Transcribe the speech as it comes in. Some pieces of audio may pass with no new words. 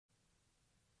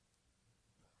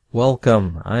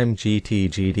Welcome, I'm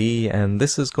GTGD, and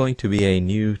this is going to be a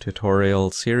new tutorial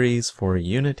series for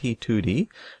Unity 2D,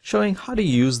 showing how to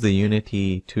use the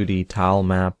Unity 2D tile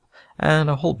map and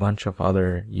a whole bunch of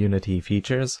other Unity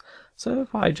features. So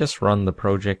if I just run the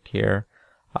project here,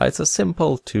 it's a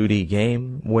simple 2D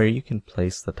game where you can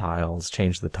place the tiles,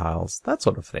 change the tiles, that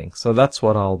sort of thing. So that's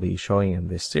what I'll be showing in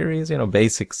this series,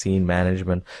 basic scene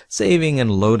management, saving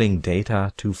and loading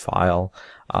data to file,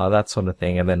 that sort of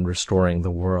thing, and then restoring the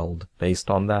world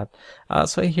based on that.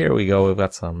 So here we go, we've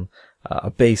got some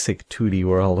a basic 2D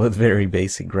world with very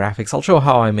basic graphics. I'll show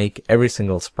how I make every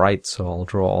single sprite, so I'll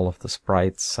draw all of the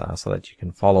sprites so that you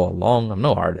can follow along. I'm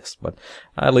no artist, but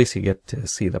at least you get to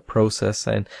see the process,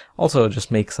 and also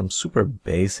just make some super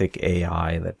basic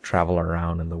AI that travel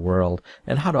around in the world,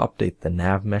 and how to update the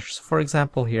nav mesh. So for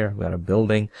example, here I've got a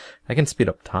building. I can speed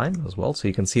up time as well, so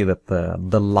you can see that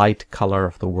the light color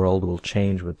of the world will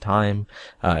change with time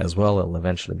as well. It'll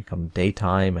eventually become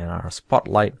daytime, and our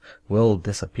spotlight will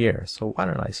disappear. So why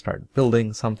don't I start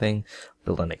building something,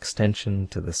 build an extension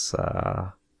to this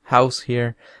house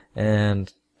here,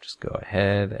 and just go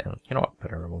ahead and,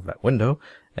 better remove that window,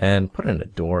 and put in a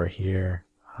door here,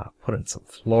 put in some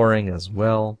flooring as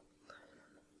well,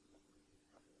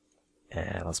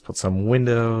 and let's put some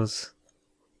windows.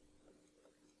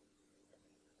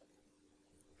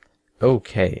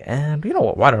 Okay, and you know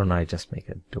what, why don't I just make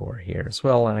a door here as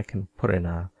well, and I can put in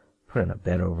a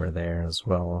bed over there as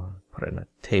well, put in a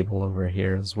table over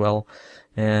here as well,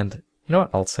 and you know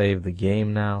what, I'll save the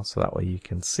game now, so that way you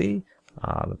can see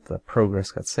that the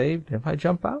progress got saved. If I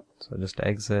jump out, so just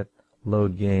exit,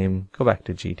 load game, go back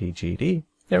to GTGD,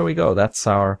 there we go, that's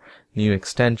our new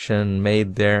extension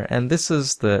made there, and this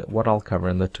is what I'll cover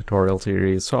in the tutorial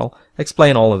series, so I'll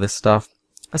explain all of this stuff.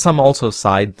 Some also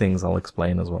side things I'll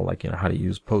explain as well, like how to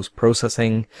use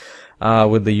post-processing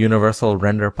with the Universal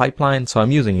Render Pipeline. So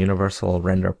I'm using Universal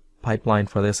Render Pipeline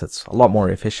for this. It's a lot more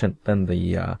efficient than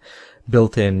the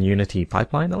built-in Unity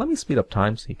pipeline. Now let me speed up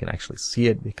time so you can actually see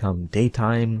it become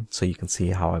daytime, so you can see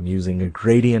how I'm using a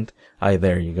gradient.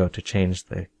 There you go, to change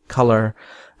the color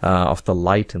of the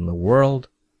light in the world.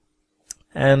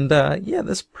 And yeah,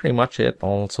 that's pretty much it. I'll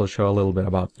also show a little bit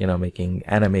about making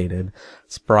animated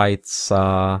sprites,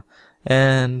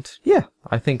 and yeah,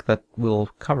 I think that we'll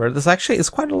cover. This actually is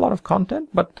quite a lot of content,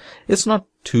 but it's not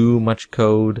too much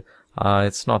code.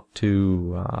 It's not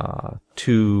too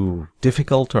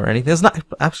difficult or anything.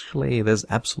 There's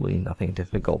absolutely nothing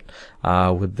difficult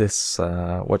with this,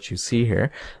 what you see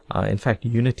here. In fact,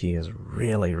 Unity is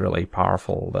really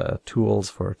powerful. The tools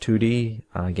for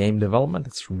 2D game development,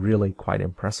 it's really quite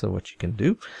impressive what you can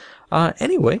do.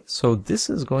 Anyway, so this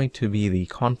is going to be the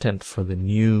content for the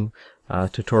new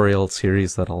tutorial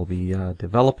series that I'll be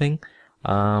developing.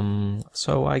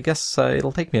 So I guess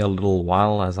it'll take me a little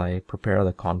while as I prepare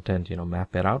the content,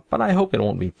 map it out, but I hope it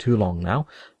won't be too long now.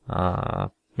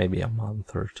 Maybe a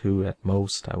month or two at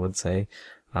most, I would say,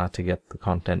 to get the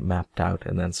content mapped out,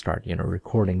 and then start,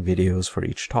 recording videos for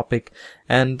each topic.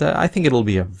 And I think it'll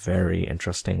be a very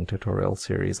interesting tutorial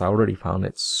series. I already found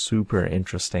it super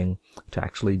interesting to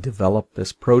actually develop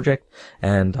this project,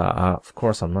 and of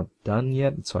course I'm not done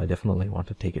yet, so I definitely want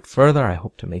to take it further. I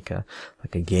hope to make a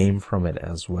game from it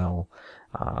as well,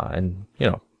 and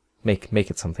make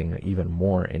it something even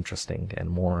more interesting and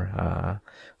more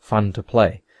fun to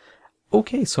play.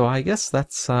 Okay, so I guess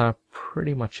that's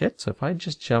pretty much it. So if I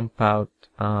just jump out,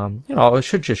 I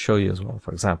should just show you as well,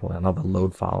 for example, another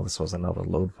load file. This was another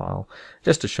load file,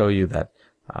 just to show you that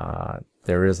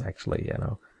there is actually,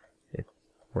 it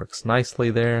works nicely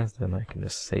there. Then I can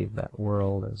just save that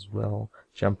world as well.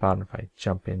 Jump out, and if I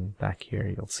jump in back here,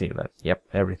 you'll see that, yep,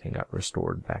 everything got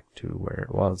restored back to where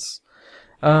it was.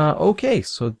 Okay,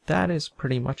 so that is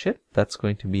pretty much it. That's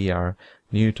going to be our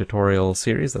new tutorial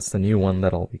series. That's the new one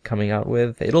that I'll be coming out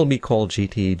with. It'll be called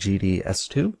GTGD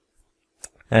S2,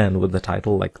 and with the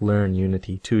title like Learn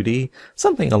Unity 2D,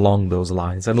 something along those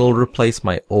lines, and it'll replace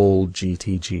my old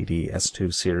GTGD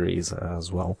S2 series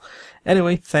as well.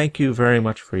 Anyway, thank you very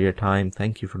much for your time.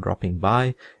 Thank you for dropping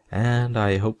by, and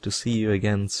I hope to see you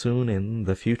again soon in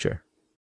the future.